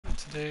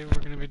Today we're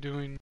going to be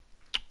doing,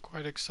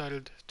 quite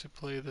excited to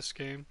play this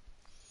game.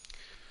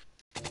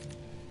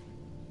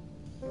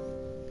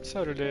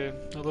 Saturday,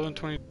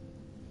 11:20.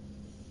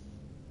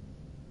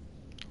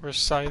 We're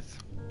Scythe,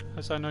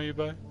 as I know you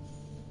by.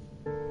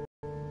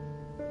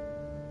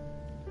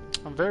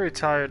 I'm very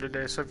tired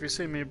today, so if you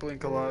see me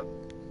blink a lot,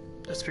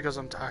 it's because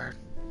I'm tired.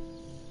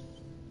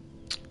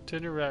 To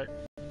interact.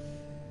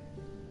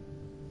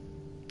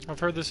 I've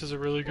heard this is a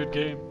really good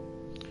game.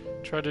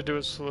 Try to do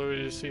it slowly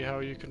to see how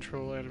you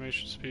control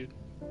animation speed.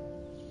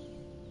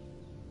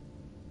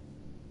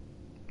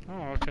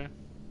 Oh, okay.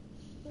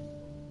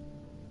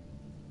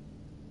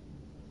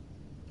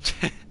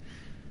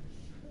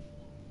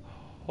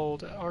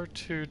 Hold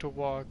R2 to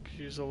walk,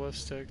 use the left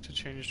stick to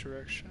change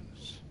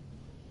directions.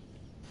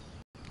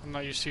 I'm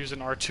not used to using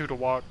R2 to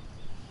walk.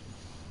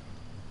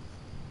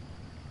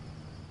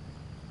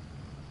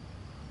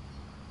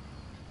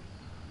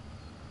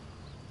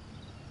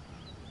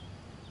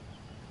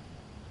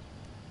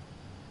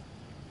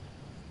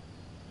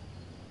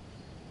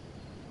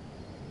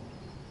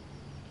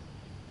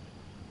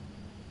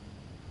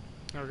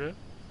 Okay.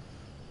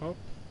 Well,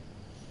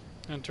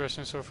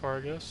 interesting so far,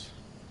 I guess.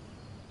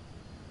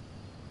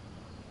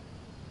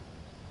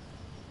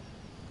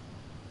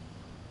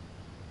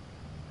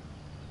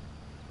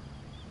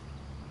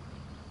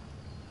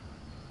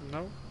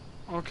 No?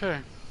 Okay.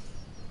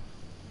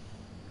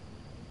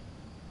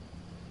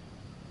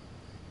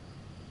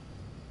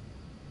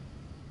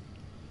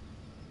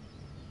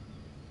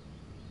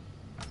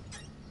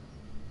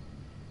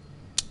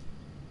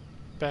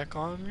 Back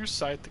on your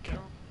Scythe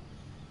account.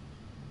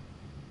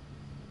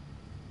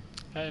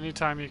 At any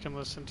time you can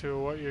listen to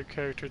what your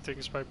character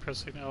thinks by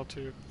pressing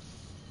L2.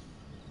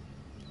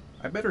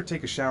 I better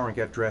take a shower and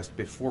get dressed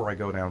before I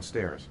go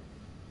downstairs.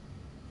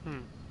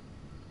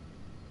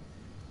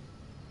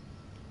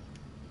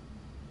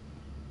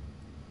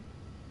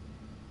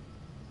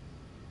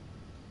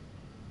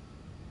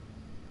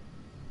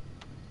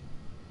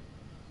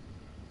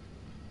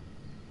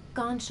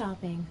 Gone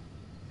shopping.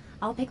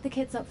 I'll pick the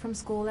kids up from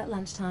school at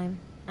lunchtime,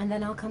 and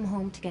then I'll come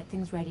home to get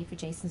things ready for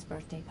Jason's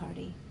birthday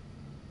party.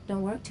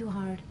 Don't work too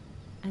hard.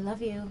 I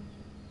love you.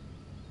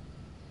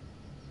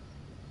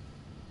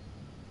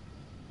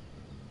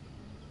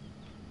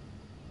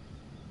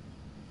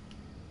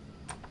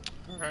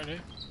 Alrighty.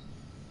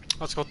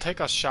 Let's go take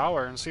a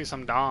shower and see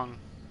some dawn.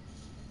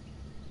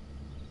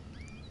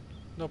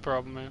 No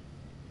problem, man.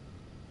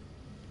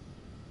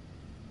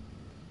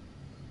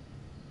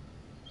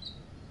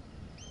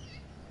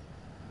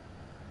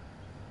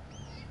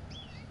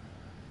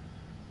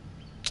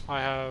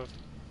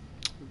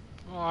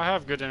 I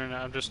have good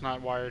internet, I'm just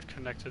not wired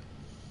connected.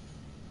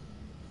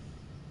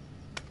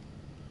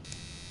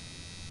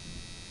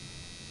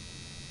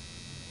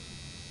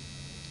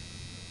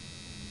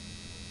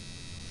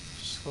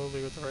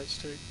 Slowly with the right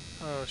stick.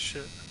 Oh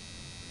shit.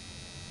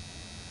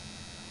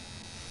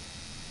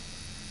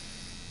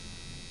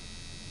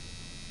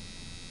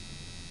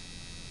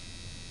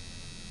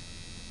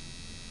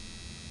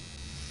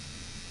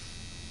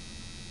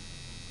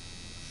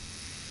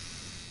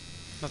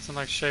 Nothing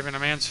like shaving a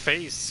man's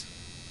face.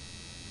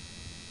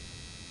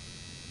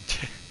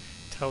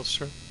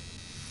 Telstra.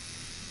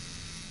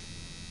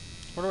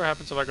 Wonder what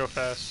happens if I go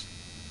fast.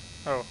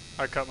 Oh,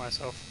 I cut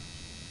myself.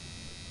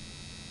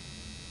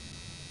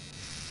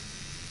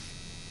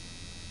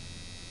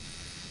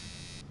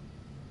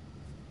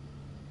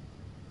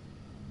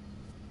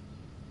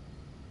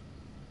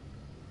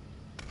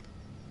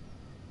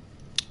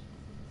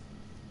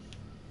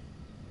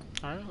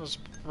 Alright, let's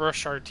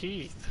brush our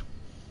teeth.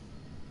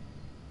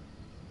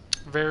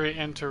 Very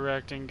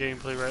interacting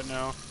gameplay right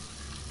now.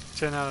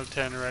 10 out of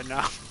 10 right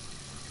now.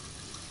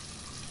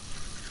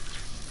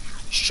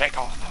 Shake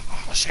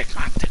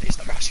my titties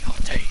to brush your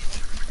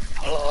teeth.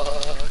 Hello.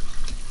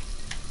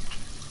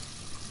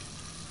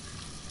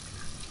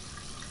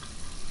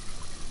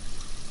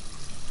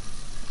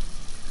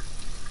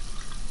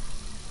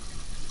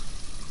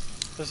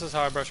 This is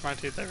how I brush my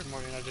teeth every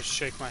morning. I just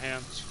shake my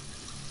hands.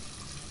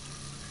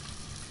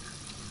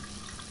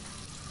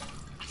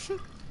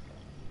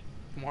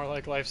 More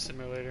like Life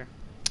Simulator.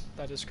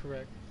 That is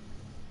correct.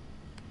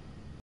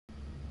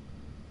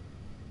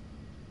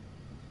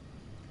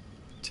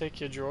 Take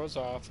your drawers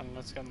off and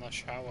let's get in the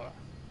shower.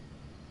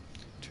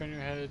 Turn your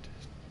head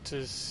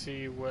to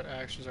see what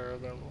actions are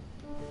available.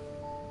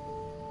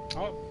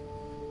 Oh.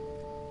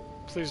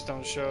 Please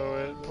don't show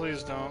it.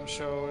 Please don't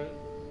show it.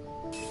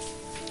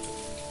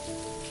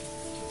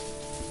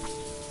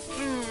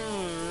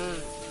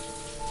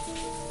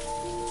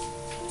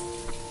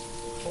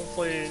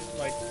 Hopefully,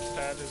 like,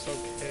 that is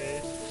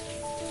okay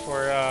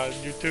for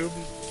YouTube.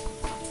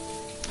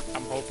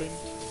 I'm hoping.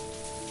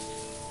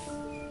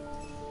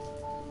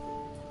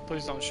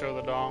 Please don't show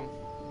the dong.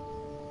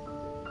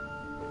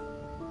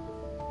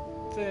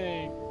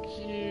 Thank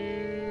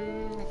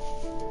you.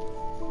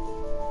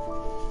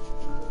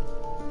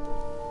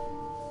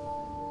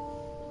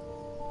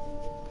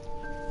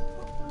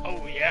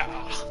 Oh yeah.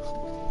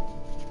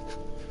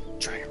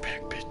 Try your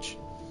back, bitch.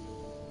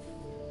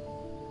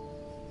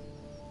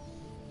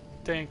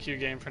 Thank you,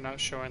 game, for not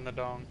showing the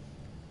dong.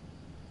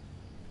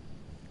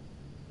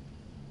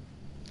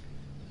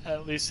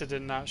 At least it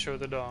did not show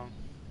the dong.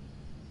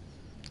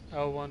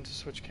 L1 to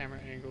switch camera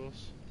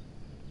angles.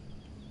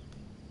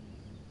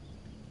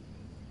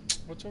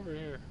 What's over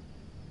here?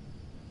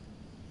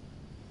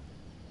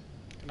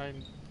 Can I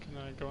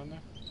go in there?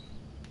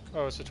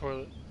 Oh, it's a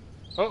toilet.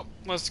 Oh,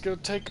 let's go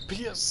take a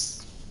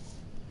piss.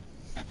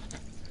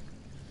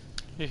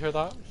 You hear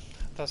that?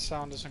 That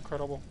sound is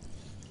incredible.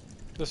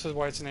 This is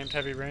why it's named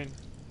Heavy Rain.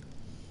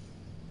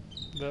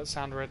 That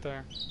sound right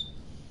there.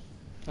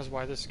 That's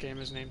why this game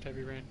is named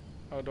Heavy Rain.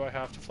 Oh, do I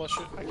have to flush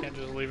it? I can't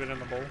just leave it in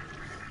the bowl.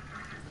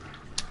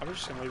 I'm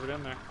just gonna leave it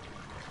in there.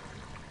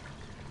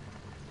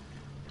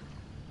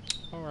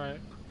 Alright.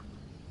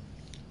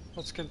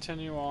 Let's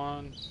continue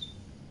on.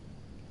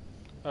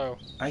 Oh.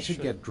 I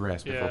should get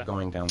dressed before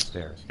going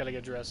downstairs. Gotta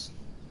get dressed.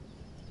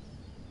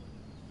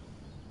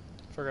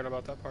 Forgot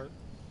about that part.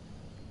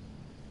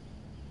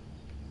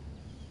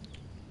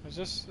 Is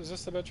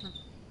this the bedroom?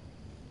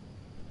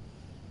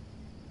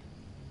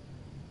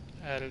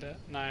 Added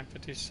at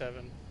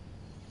 9:57.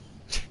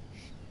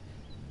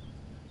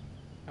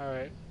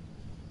 Alright.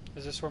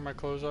 Is this where my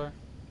clothes are?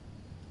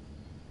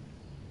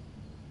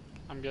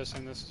 I'm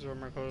guessing this is where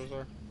my clothes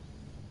are.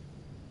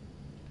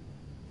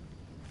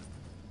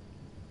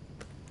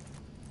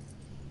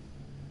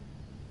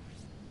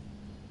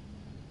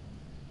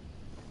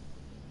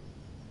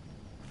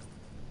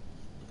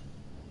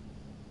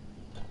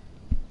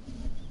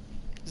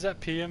 Is that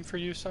PM for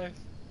you, Scythe?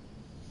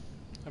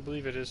 I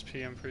believe it is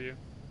PM for you.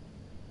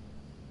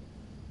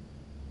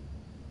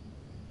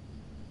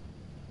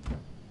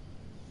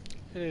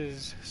 It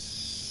is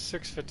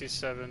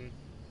 6:57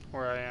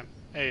 where I am,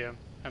 AM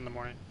in the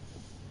morning.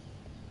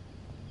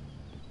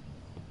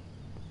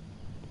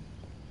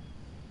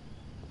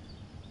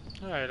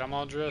 Alright, I'm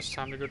all dressed,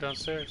 time to go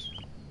downstairs.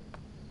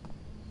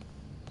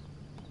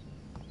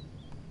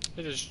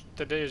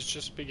 The day is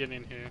just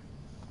beginning here.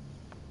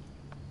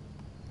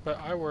 But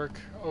I work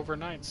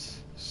overnights,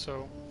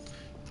 so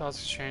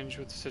thoughts change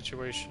with the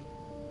situation.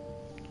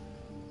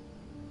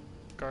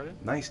 Garden?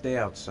 Nice day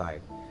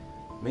outside.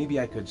 Maybe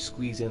I could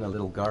squeeze in a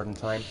little garden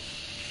time.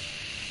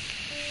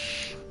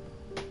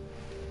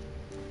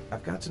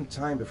 I've got some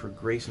time before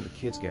Grace and the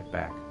kids get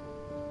back.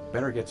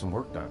 Better get some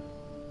work done.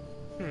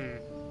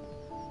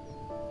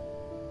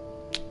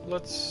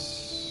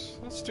 Let's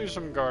do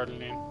some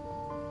gardening.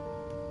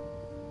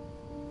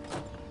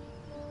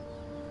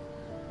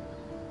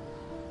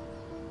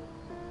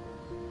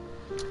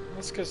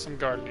 Let's get some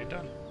gardening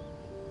done.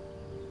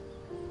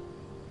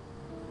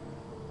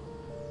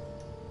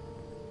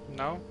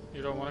 No?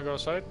 You don't want to go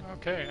outside?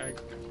 Okay.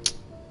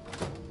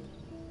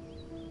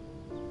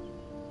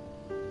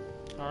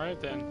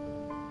 Alright then.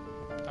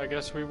 I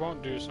guess we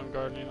won't do some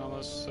gardening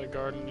unless the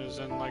garden is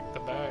in, like, the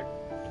bag.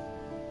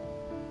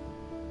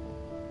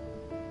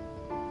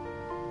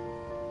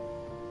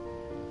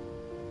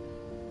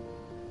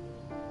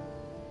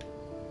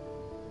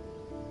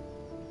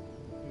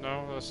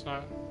 No, that's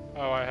not...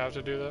 Oh, I have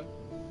to do that?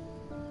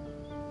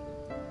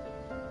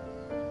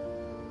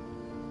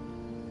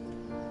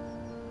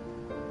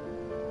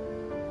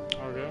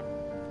 Okay.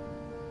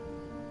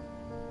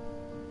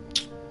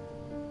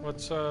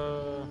 What's,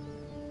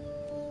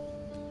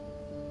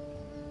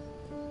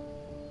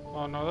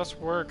 Oh no, that's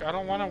work. I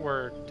don't want to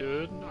work,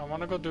 dude. I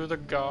want to go do the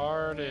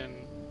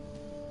garden.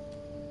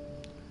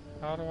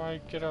 How do I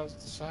get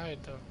outside,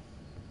 though?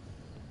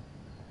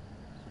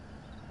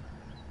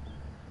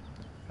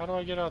 How do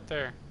I get out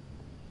there?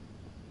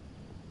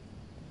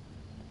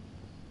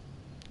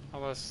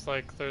 Unless,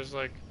 like, there's,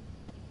 like...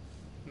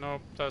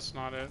 Nope, that's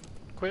not it.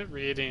 Quit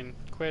reading.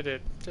 Quit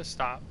it. Just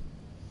stop.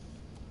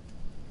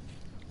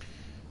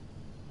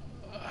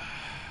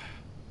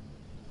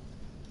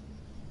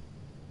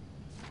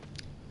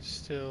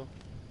 Still,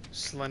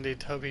 Slendy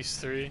Tubbies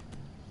 3.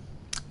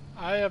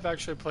 I have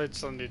actually played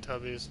Slendy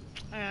Tubbies,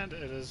 and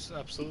it is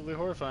absolutely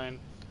horrifying.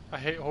 I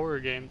hate horror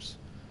games.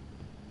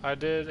 I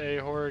did a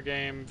horror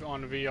game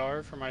on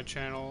VR for my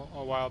channel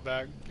a while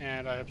back,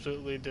 and I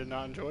absolutely did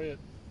not enjoy it.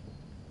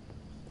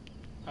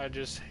 I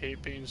just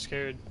hate being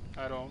scared.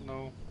 I don't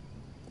know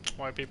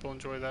why people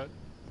enjoy that.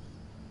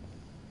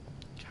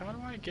 How do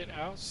I get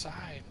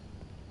outside?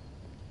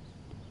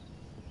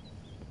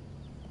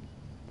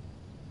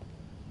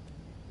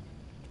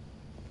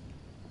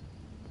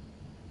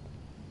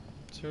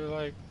 So,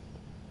 like,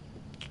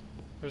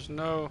 there's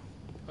no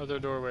other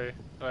doorway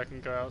that I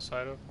can go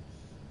outside of.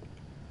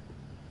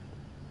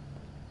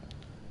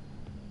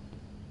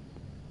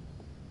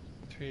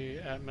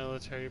 At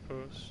military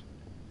post.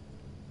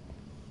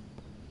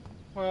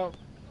 Well,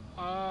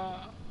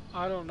 I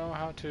don't know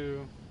how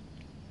to...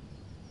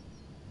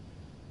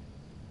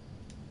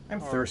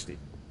 I'm thirsty.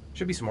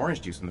 Should be some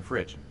orange juice in the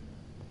fridge.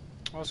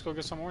 Well, let's go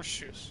get some orange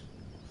juice.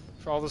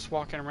 For all this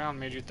walking around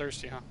made you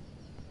thirsty, huh?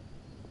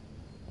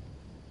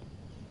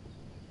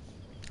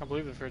 I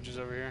believe the fridge is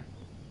over here.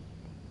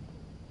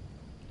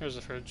 Here's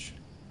the fridge.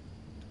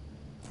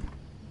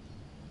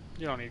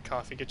 You don't need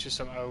coffee. Get you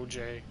some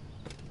OJ.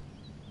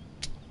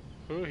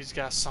 Ooh, he's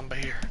got some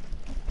beer.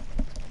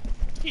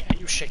 Yeah,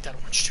 you shake that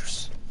orange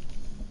juice.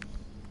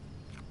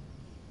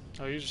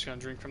 Oh, you're just gonna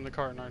drink from the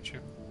carton, aren't you?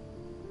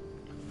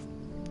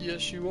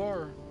 Yes, you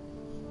are.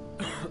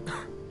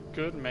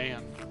 Good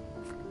man.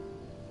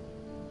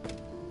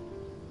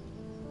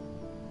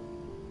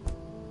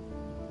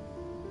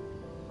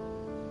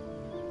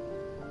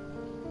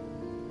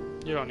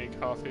 You don't need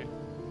coffee.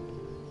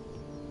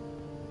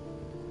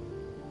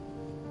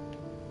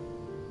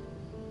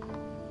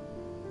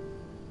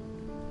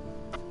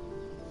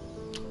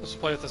 Let's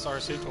play with this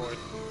RC toy.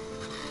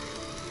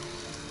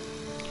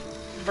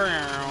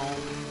 Brown.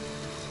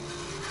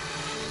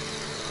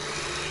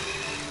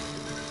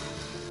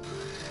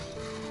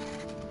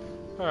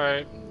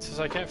 Alright, since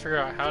I can't figure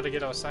out how to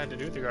get outside to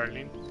do the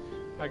gardening,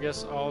 I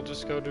guess I'll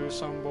just go do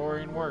some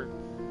boring work.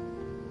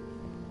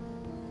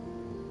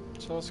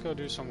 So let's go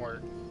do some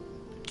work.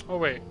 Oh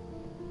wait.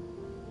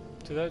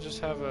 Did that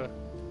just have a...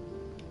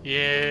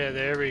 Yeah,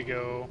 there we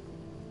go.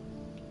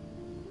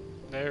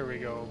 There we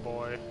go,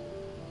 boy.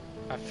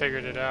 I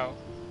figured it out.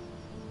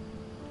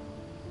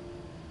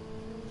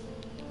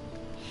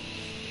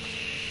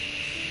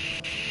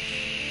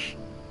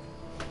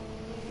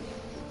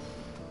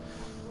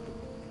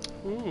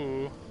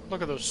 Ooh,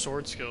 look at those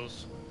sword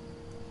skills.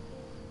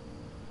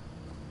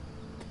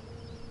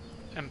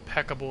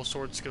 Impeccable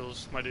sword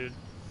skills, my dude.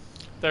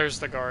 There's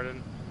the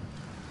garden.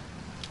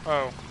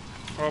 Oh.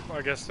 Oh,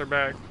 I guess they're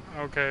back.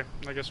 Okay,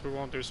 I guess we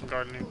won't do some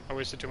gardening. I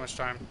wasted too much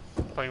time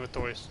playing with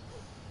toys.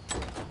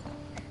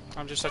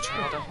 I'm just such a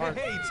hell heart.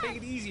 Hey, take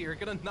it easy. You're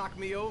gonna knock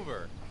me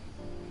over.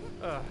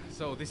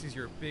 So this is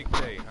your big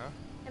day, huh?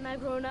 Am I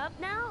grown up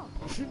now?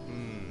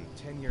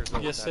 10 years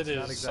old. Yes, That's it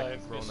not is, exactly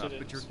Scythe. grown Yes, up, it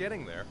but is. you're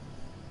getting there.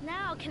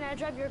 Now, can I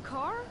drive your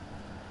car?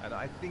 And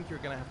I think you're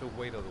gonna have to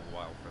wait a little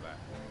while for that.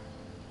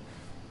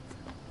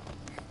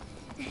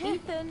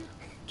 Ethan,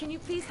 can you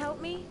please help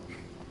me?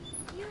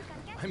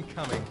 I'm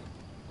coming.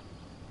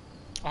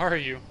 Are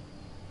you?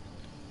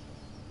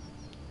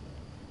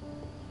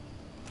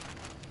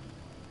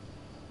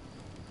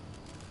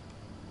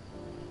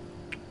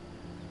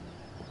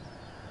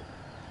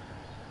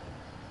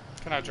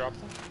 Can I drop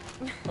them?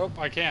 Oh,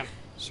 I can.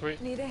 Sweet.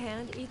 Need a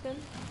hand, Ethan?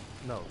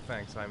 No,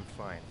 thanks. I'm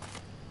fine.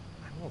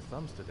 I'm all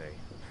thumbs today.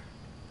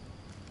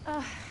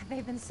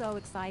 They've been so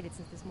excited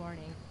since this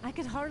morning. I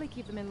could hardly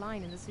keep them in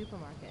line in the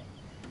supermarket.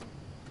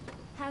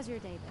 How's your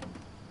day been?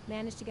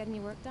 Managed to get any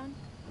work done?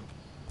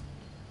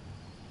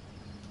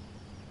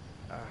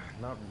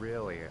 Not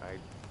really. I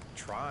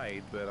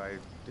tried, but I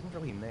didn't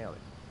really nail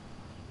it.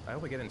 I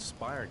hope I get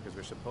inspired because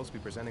we're supposed to be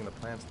presenting the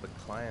plans to the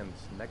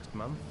clients next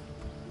month.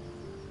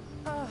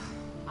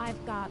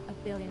 I've got a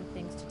billion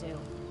things to do.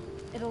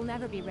 It'll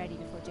never be ready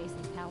before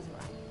Jason's pals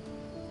arrive.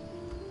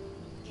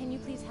 Can you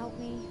please help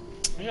me?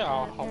 Yeah,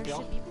 I'll help There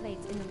y'all. should be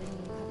plates in the living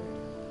room cupboard.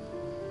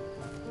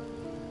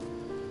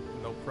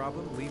 No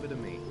problem. Leave it to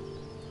me.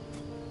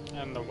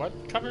 And the what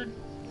cupboard?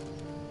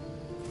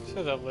 You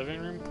said the living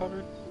room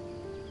cupboard?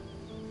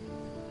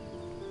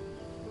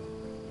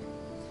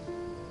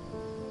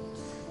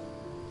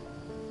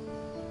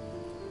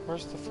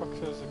 Where's the fuck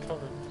is the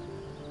cupboard?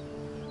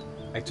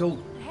 I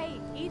told... Hey,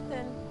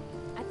 Ethan.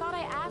 I thought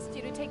I asked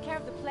you to take care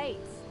of the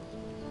plates.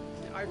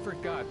 I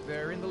forgot.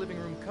 They're in the living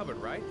room cupboard,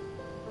 right?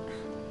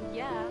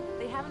 Yeah,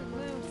 they haven't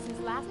moved since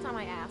last time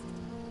I asked.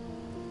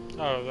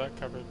 Oh, that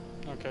cupboard.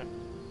 Okay.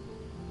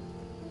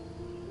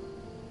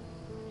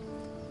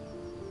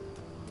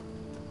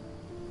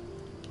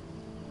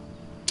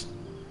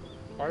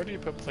 Why do you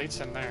put plates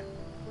in there?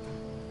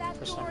 That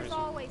For some door's reason.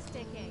 always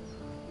sticking.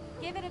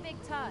 Give it a big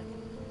tug.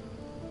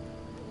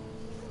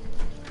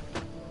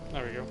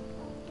 There we go.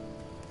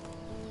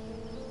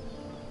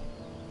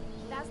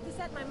 That's the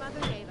set my mother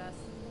gave us.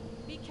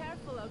 Be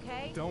careful,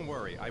 okay? Don't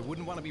worry. I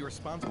wouldn't want to be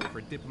responsible for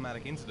a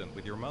diplomatic incident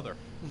with your mother.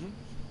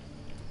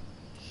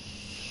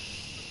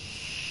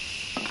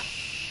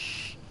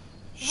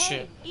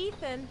 Shit. Hey,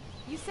 Ethan,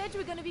 you said you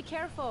were going to be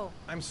careful.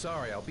 I'm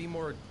sorry. I'll be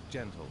more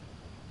gentle.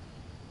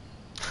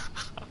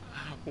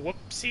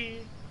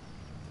 Whoopsie.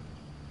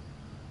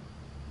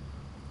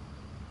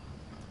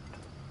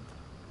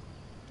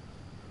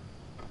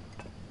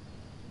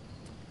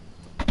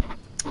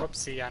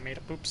 Whoopsie, I made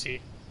a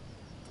poopsie.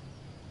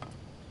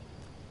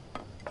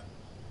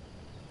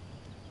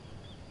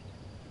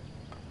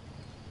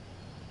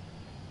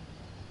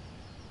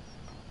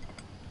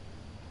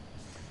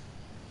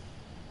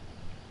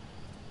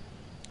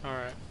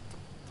 Alright.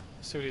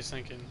 See what he's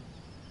thinking.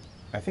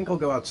 I think I'll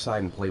go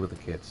outside and play with the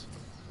kids.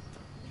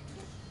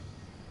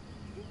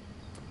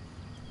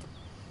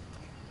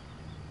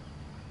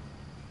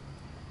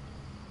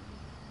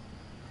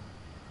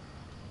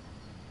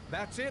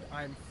 That's it.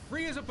 I'm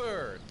free as a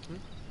bird.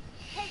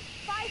 Hey,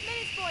 5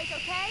 minutes, boys,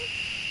 okay?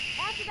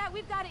 After that,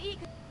 we've got to eat.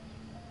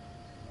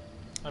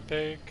 I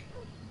pick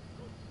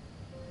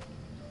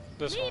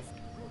this one.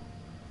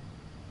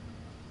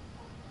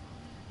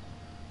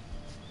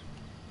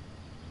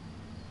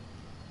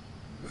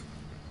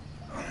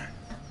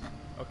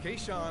 Okay,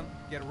 Sean,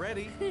 get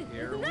ready.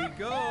 Here we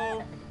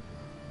go.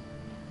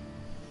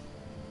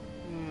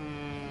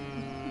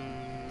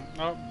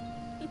 Oh,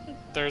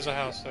 there's a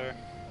house there.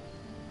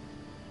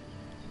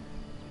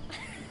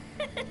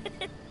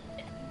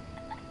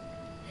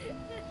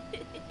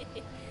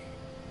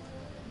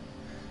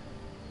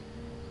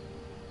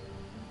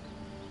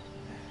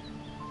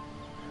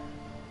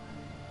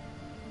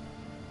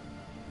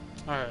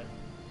 Alright.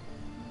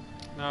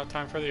 Now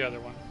time for the other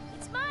one.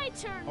 It's my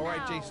turn All right,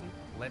 now. Jason,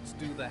 let's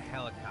do the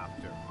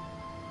helicopter.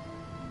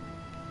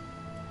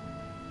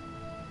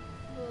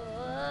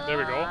 There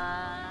we go.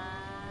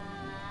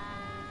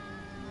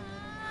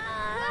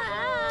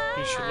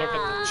 You should look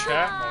at the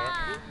chat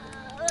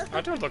more.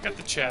 I do look at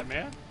the chat,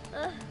 man.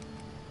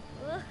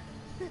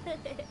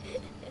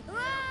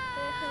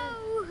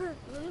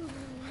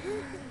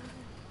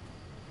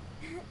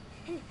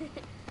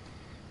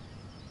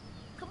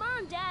 Come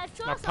on, Dad.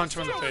 Show Now us punch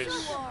how him in the strong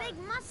face. you are. Big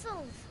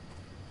muscles.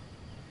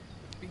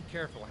 Be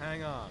careful,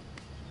 hang on.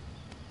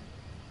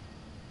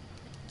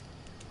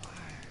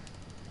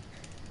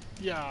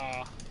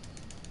 Yeah.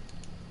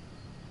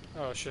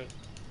 Oh shit.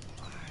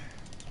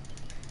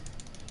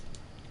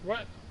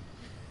 What?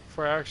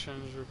 For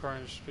actions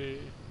requiring speed,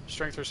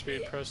 strength or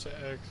speed, press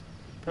X.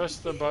 Press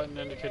the button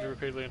indicated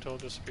repeatedly until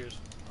it disappears.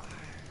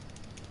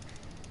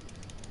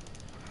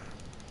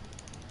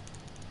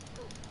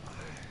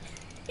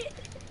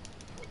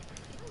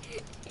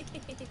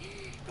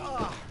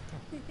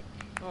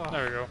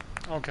 There we go.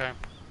 Okay.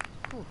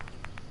 Whew.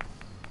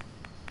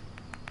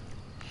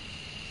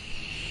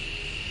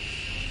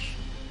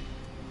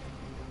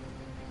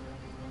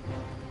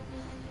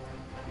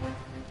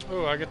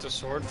 Oh, I get the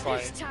sword This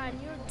fight. time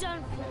you're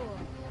done for.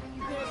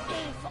 You're gonna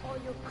pay for all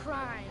your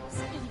crimes,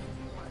 evil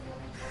one.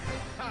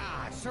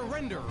 Ah,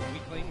 surrender,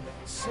 weakling.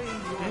 Say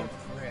your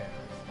prayer.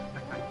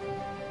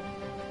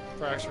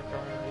 For action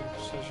requiring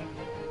precision,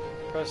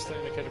 press the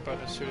indicated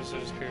button as soon as it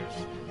disappears.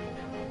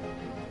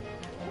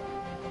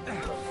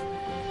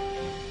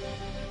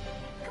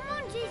 Come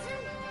on, Jason.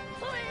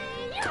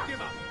 Hi-ya!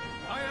 Give up.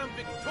 I am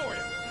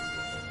victorious.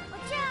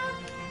 Watch out.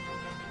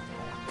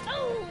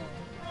 Oh!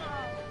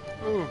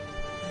 Ooh.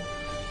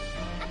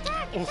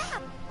 Attack, Oof.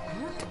 attack.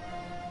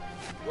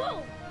 Whoa!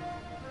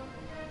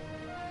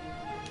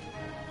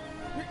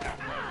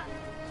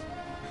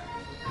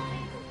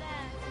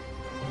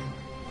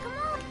 Come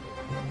on.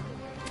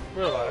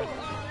 Will I?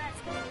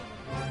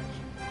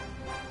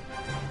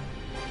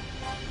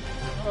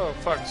 Oh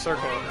fuck,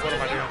 circle. What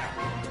am I doing?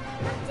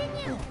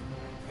 Continue.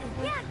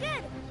 Yeah,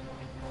 good.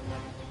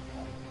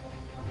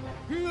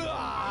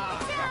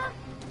 Watch out.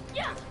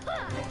 Yeah!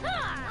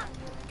 Ha!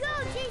 Go,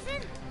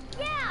 Jason.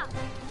 Yeah.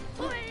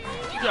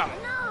 Hi-ya! Yeah.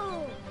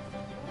 No.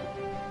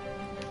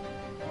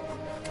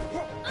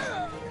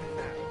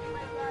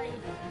 My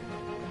life.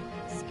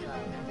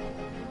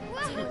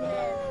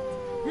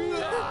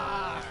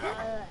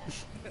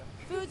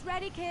 Food's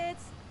ready,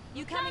 kids.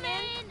 You coming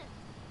in?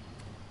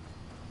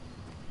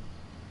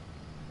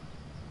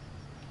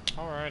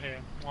 Alrighty,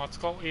 let's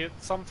go eat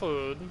some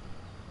food.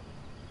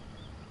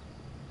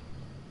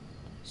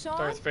 Sean,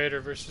 Darth Vader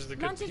versus the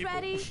good lunch is people.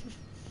 ready.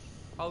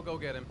 I'll go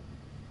get him.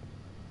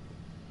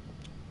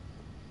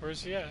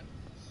 Where's he at?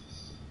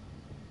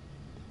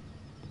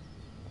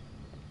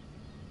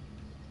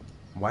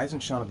 Why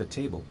isn't Sean at the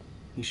table?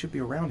 He should be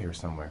around here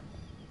somewhere.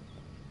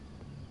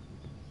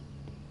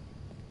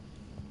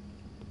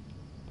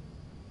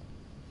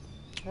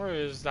 Where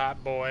is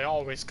that boy?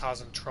 Always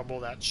causing trouble,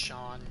 that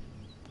Sean.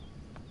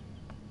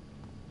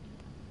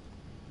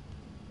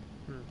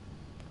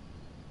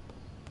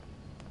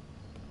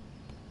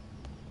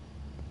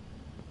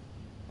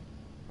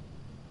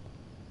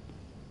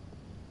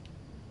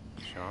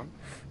 Sean?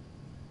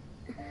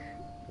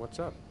 What's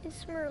up?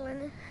 It's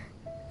Merlin.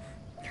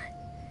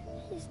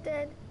 He's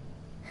dead.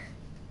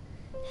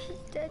 He's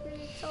dead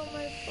and it's all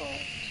my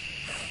fault.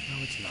 No,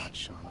 it's not,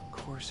 Sean. Of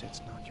course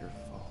it's not your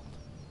fault.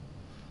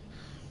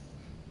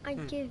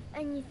 I'd give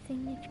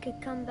anything if you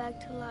could come back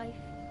to life.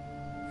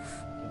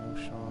 You know,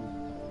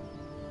 Sean,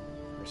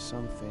 there's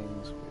some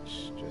things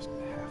which just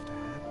have to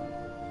happen.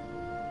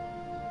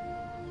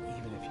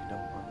 Even if you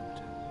don't want them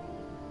to.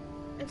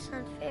 It's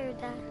not fair,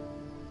 Dad.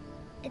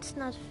 It's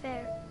not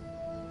fair.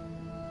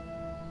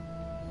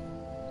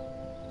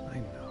 I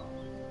know.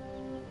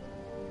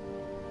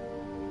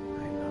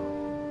 I know.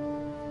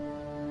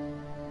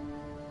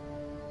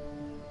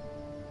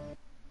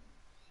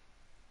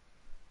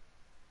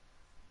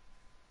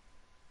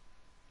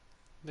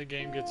 The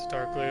game gets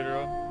dark later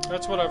on.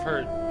 That's what I've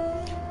heard.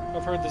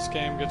 I've heard this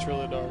game gets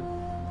really dark.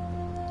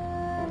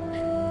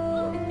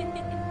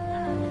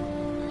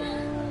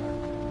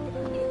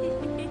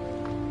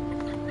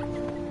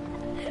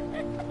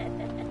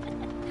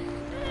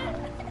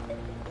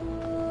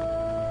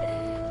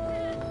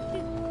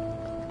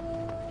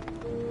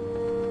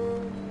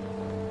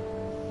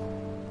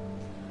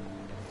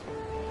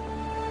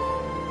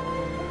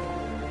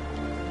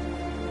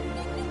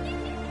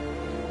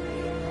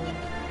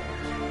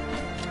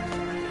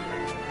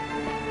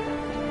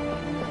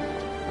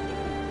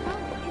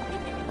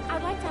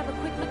 I'd like to have a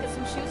quick look at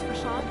some shoes for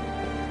Sean.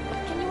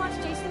 Can you watch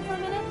Jason for a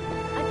minute?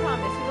 I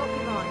promise, we won't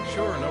be long.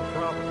 Sure, no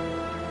problem.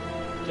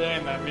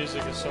 Dang, that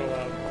music is so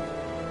loud.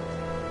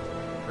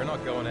 We're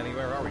not going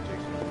anywhere, are we,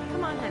 Jason?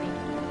 Come on, honey.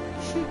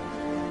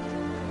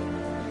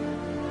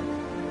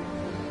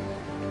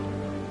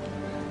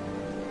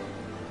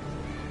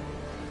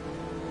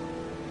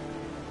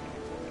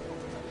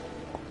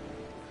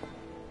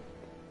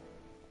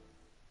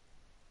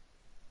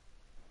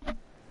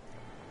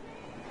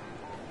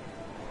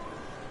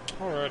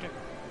 Alrighty.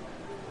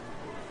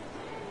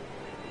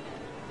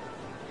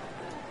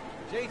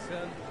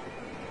 Jason.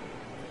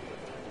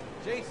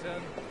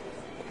 Jason.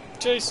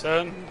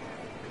 Jason.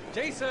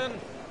 Jason.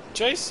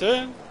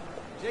 Jason.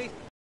 Jason.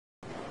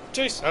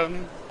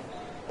 Jason.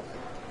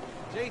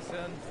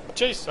 Jason.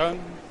 Jason.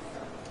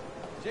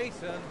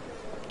 Jason.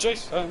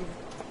 Jason.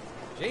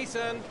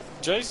 Jason.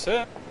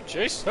 Jason.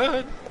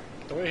 Jason.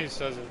 The way he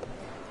says it.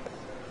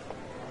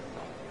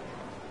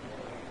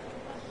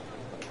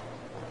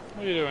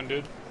 What are you doing,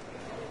 dude?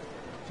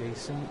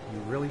 Jason, you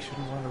really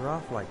shouldn't wander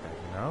off like that,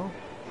 you know?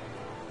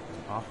 There's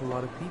an awful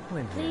lot of people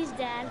in here. Please,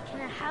 Dad, can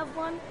I have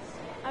one?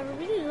 I would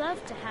really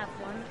love to have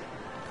one.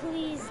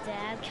 Please,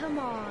 Dad, come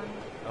on.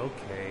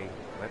 Okay,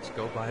 let's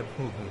go buy a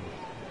balloon.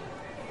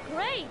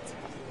 Great!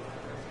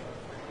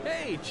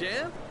 Hey,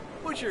 champ.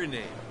 What's your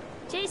name?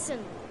 Jason,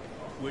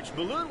 Which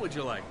balloon would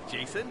you like,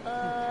 Jason?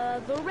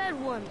 the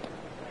red one.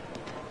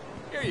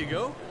 Here you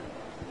go.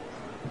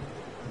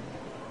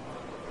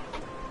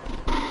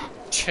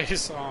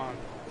 Chase on.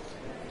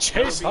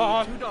 That'll Chase be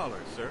on. $2,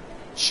 sir.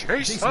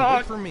 Chase Jason, on.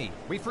 wait for me.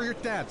 Wait for your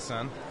dad,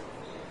 son.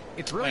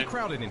 It's really And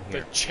crowded in The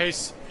here.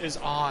 chase is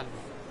on.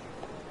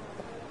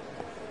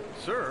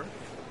 Sir,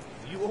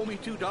 you owe me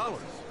 $2. Well,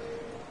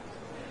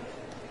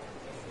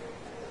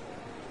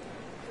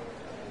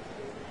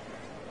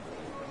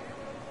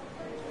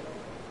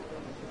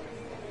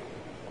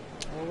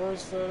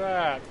 where's that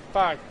at?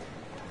 Fuck.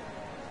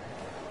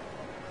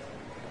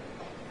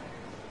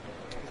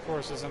 Of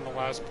course, it's in the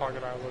last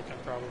pocket I look in,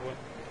 probably.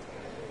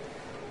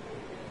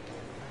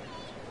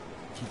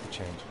 Keep the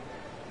change.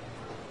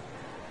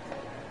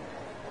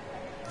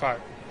 Fuck.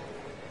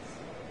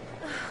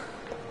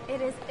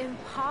 It is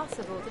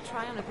impossible to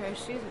try on a pair of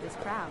shoes with this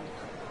crowd.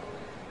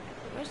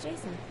 Where's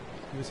Jason?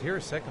 He was here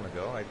a second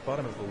ago. I bought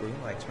him a balloon.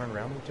 I turned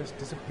around and he just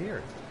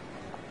disappeared.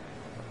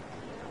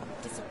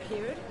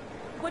 Disappeared?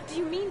 What do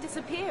you mean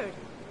disappeared?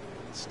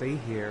 Stay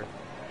here.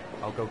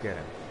 I'll go get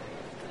him.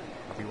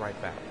 I'll be right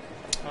back.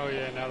 Oh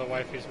yeah, now the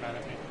wifey's mad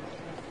at me.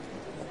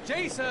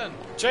 Jason.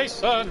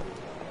 Jason!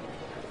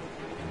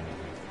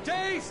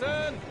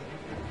 Jason.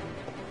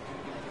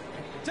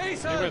 He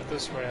Jason. went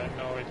this way, I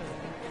know he did.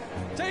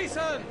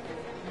 Jason.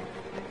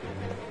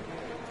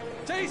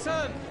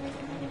 Jason.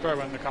 He probably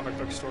went in the comic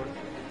book store.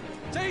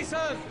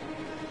 Jason.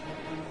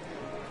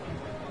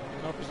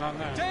 Nope, he's not in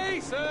there.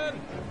 Jason.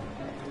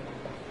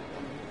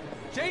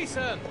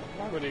 Jason.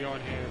 Why would he go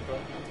in here? But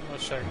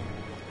let's check.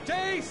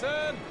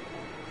 Jason.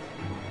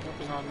 Nope,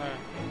 he's not in there.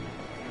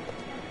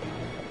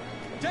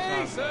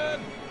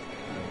 Jason.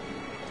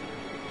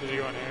 Did he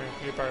go in here?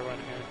 He probably went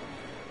in here.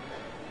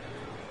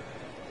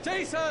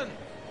 Jason.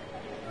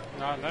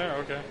 Not in there,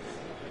 okay.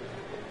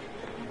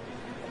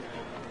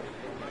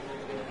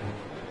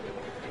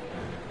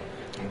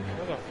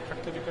 Where the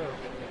fuck did he go?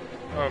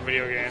 Oh,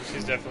 video games.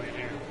 He's definitely in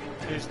here.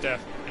 He's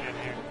definitely in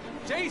here.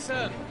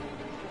 Jason.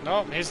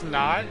 Nope, he's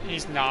not.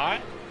 He's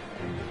not.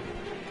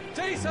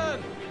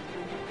 Jason.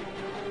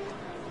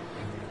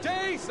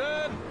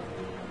 Jason.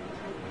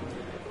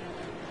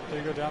 Did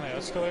he go down the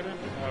escalator?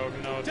 Oh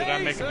no, did I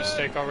make a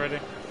mistake already?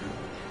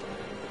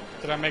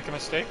 Did I make a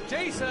mistake?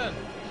 Jason.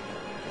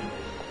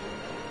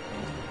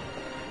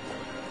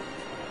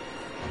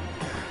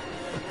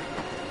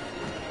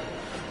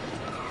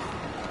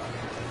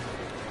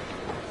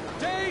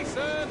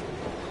 Jason.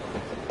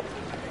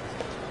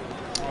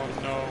 Oh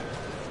no.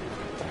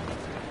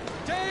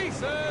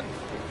 Jason.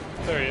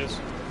 There he is.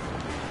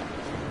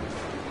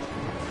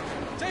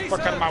 Jason.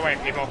 Fuck out of my way,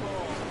 people.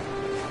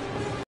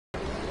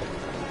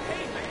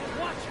 Hey man,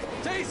 watch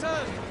it.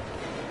 Jason.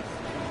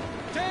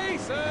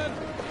 Jason.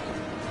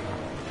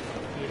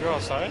 Did he go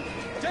outside?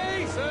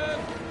 Jason.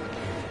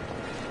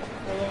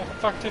 Where the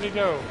fuck did he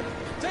go?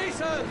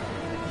 Jason.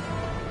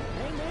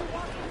 Hey man,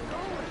 watch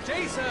it.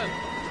 Jason.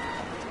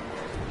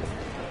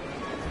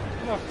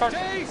 Where the fuck?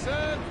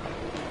 Jason.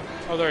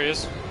 Oh, there he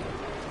is.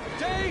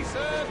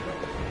 Jason.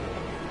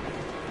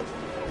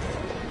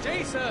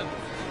 Jason.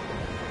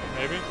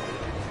 Maybe.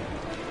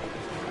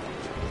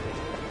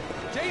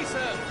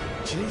 Jason.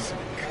 Jason,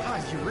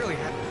 God, you really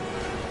had...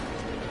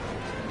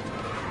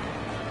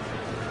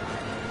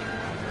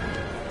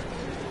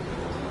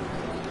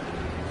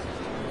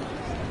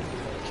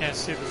 Can't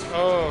see this.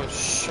 Oh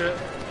shit.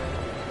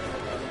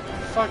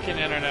 Fucking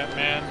internet,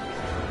 man.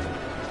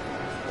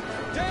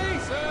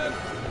 Jason.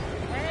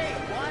 Hey,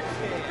 watch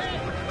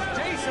it.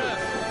 Jason.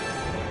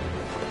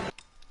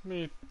 Let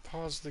me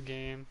pause the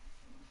game.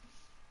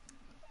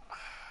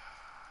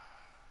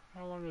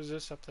 How long is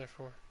this up there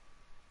for?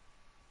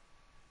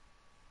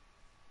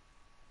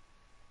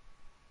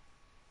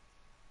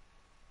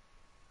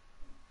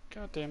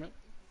 God damn it.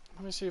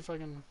 Let me see if I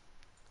can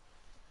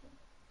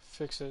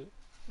fix it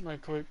right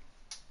quick.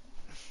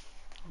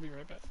 I'll be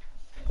right back.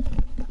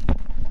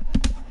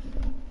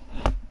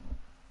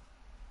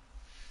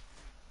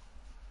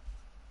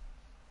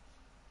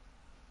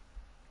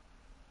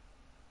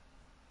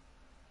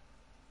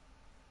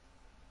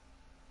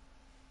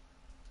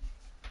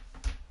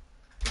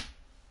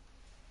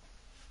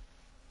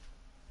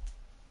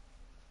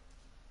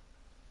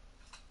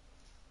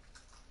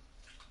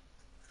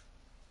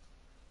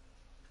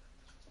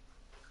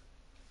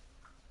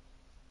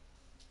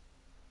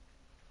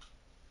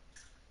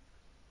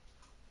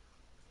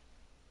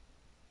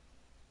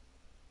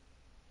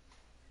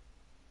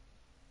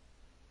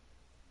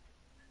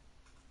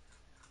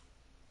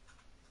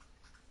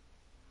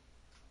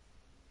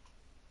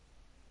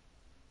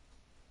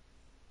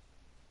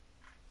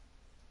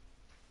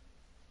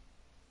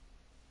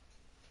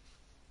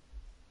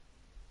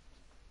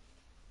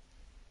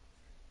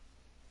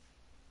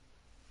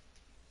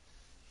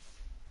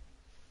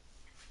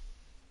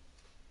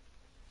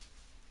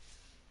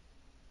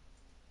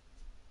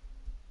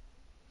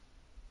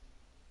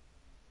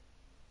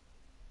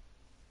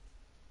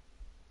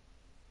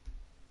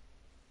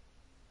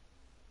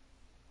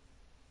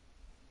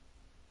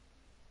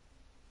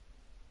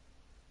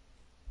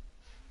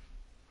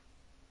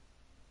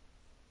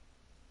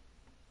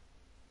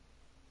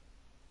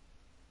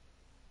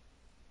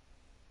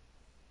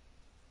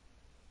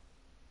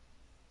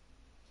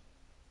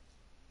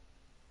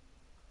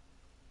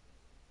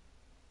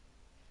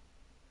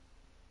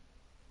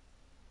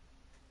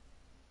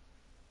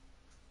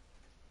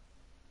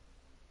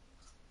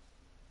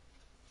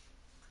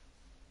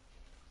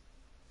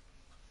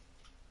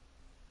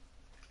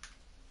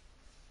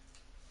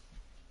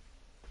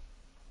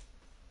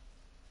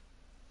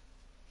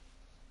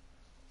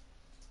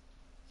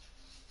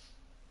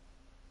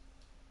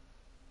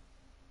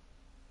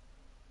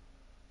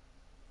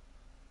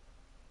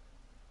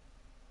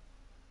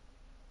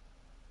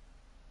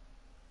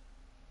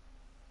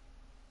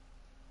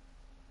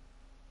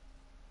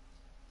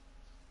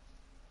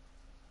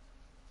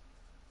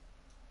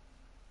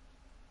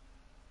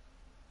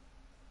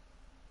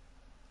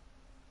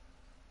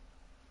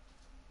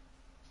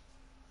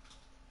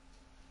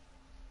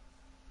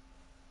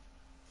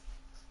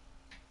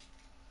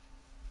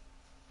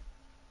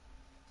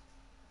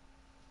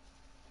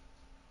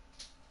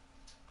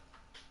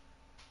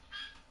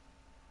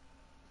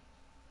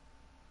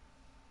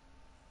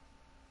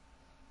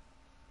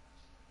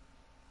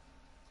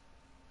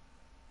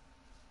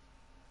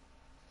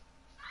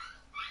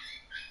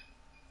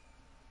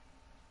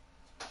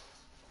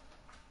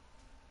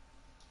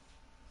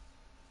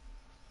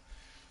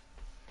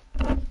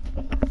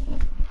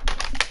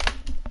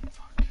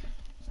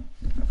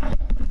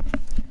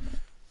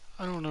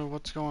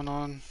 what's going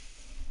on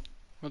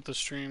with the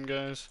stream,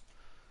 guys.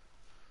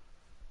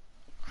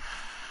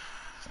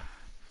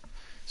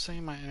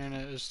 Saying my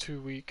internet is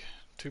too weak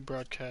to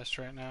broadcast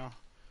right now.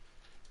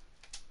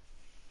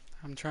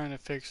 I'm trying to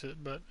fix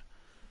it, but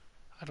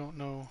I don't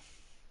know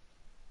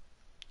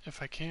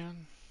if I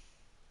can.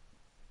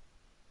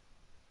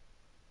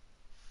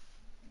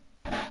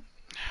 It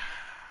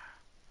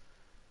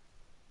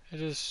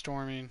is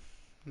storming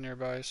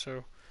nearby,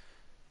 so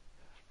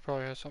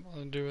probably has something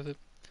to do with it.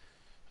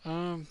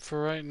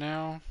 For right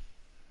now,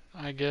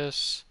 I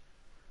guess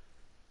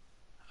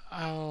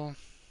I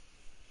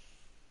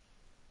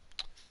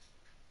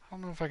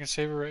don't know if I can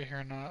save it right here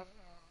or not.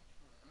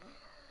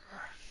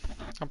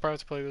 I'll probably have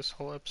to play this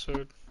whole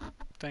episode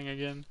thing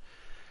again.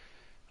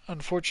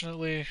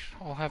 Unfortunately,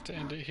 I'll have to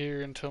end it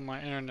here until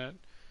my internet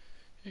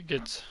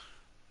gets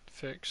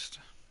fixed.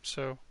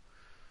 So,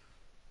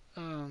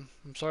 I'm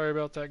sorry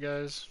about that,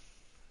 guys.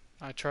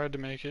 I tried to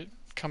make it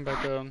come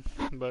back on,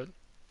 but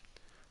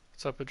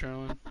it's up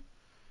adrenaline.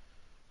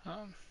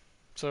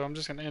 So I'm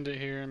just gonna end it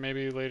here, and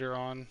maybe later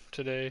on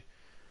today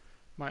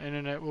my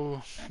internet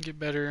will get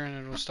better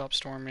and it'll stop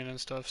storming and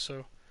stuff.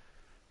 So,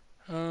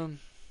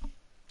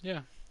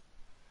 yeah.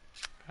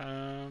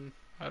 I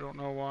don't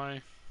know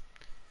why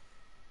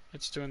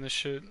it's doing this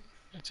shit.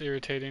 It's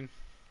irritating.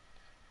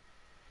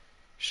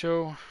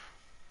 So,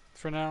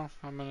 for now,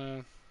 I'm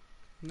gonna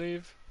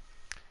leave,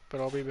 but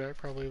I'll be back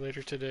probably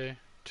later today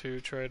to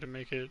try to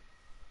make it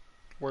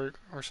work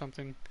or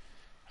something.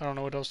 I don't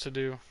know what else to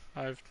do.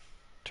 I've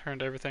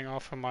turned everything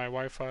off of my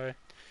Wi-Fi.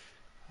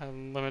 I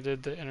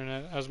limited the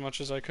internet as much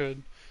as I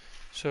could.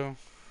 So,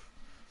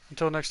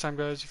 until next time,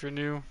 guys, if you're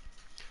new,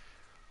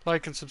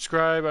 like and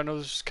subscribe. I know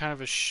this is kind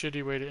of a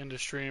shitty way to end a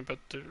stream, but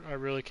I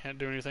really can't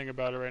do anything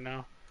about it right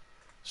now.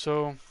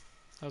 So,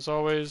 as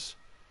always,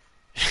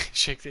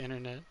 shake the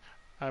internet.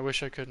 I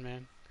wish I could,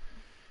 man.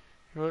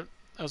 But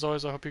as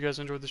always, I hope you guys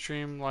enjoyed the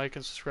stream. Like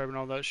and subscribe and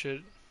all that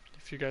shit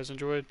if you guys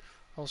enjoyed.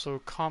 Also,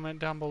 comment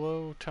down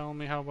below telling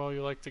me how well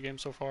you like the game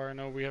so far. I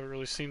know we haven't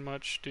really seen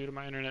much due to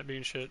my internet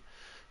being shit,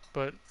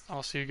 but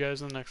I'll see you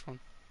guys in the next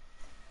one.